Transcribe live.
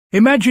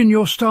Imagine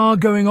your star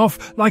going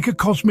off like a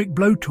cosmic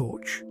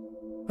blowtorch.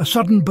 A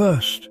sudden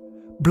burst,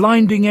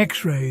 blinding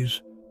X-rays,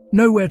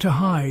 nowhere to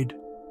hide.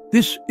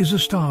 This is a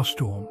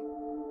starstorm,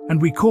 and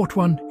we caught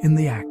one in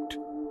the act.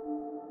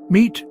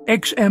 Meet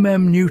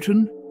XMM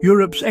Newton,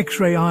 Europe's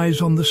X-ray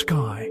eyes on the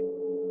sky.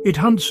 It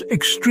hunts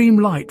extreme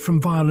light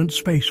from violent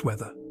space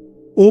weather,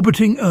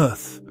 orbiting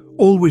Earth,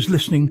 always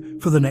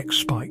listening for the next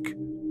spike.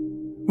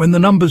 When the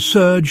numbers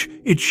surge,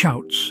 it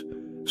shouts.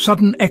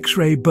 Sudden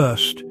X-ray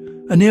burst,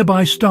 a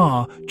nearby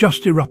star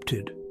just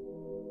erupted.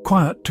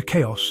 Quiet to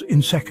chaos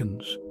in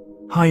seconds.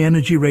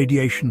 High-energy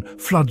radiation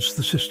floods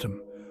the system.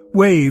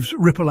 Waves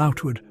ripple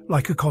outward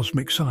like a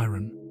cosmic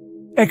siren.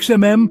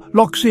 XMM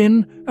locks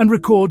in and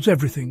records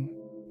everything.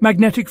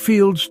 Magnetic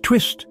fields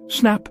twist,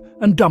 snap,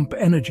 and dump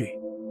energy.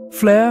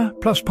 Flare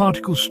plus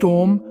particle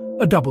storm,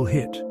 a double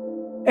hit.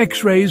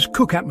 X-rays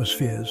cook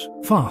atmospheres,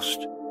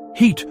 fast.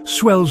 Heat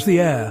swells the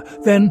air,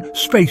 then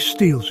space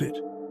steals it.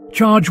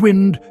 Charge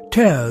wind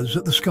tears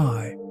at the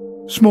sky.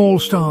 Small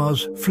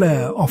stars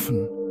flare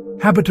often.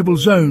 Habitable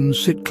zones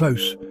sit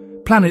close.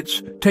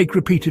 Planets take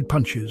repeated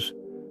punches.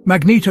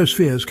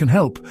 Magnetospheres can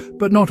help,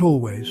 but not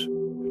always.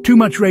 Too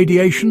much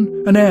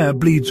radiation and air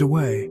bleeds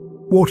away.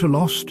 Water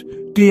lost,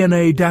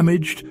 DNA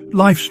damaged,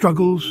 life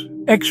struggles.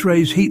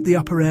 X-rays heat the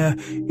upper air.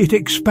 It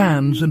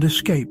expands and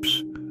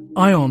escapes.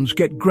 Ions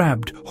get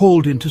grabbed,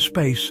 hauled into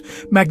space.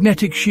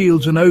 Magnetic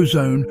shields and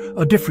ozone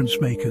are difference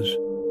makers.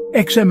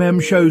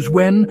 XMM shows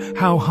when,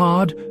 how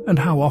hard, and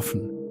how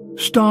often.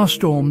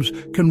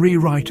 Starstorms can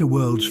rewrite a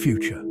world's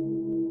future.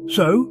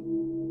 So,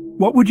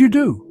 what would you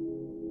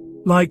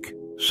do? Like,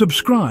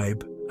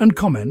 subscribe, and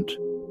comment.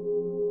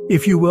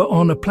 If you were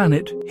on a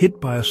planet hit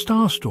by a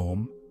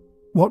starstorm,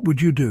 what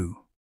would you do?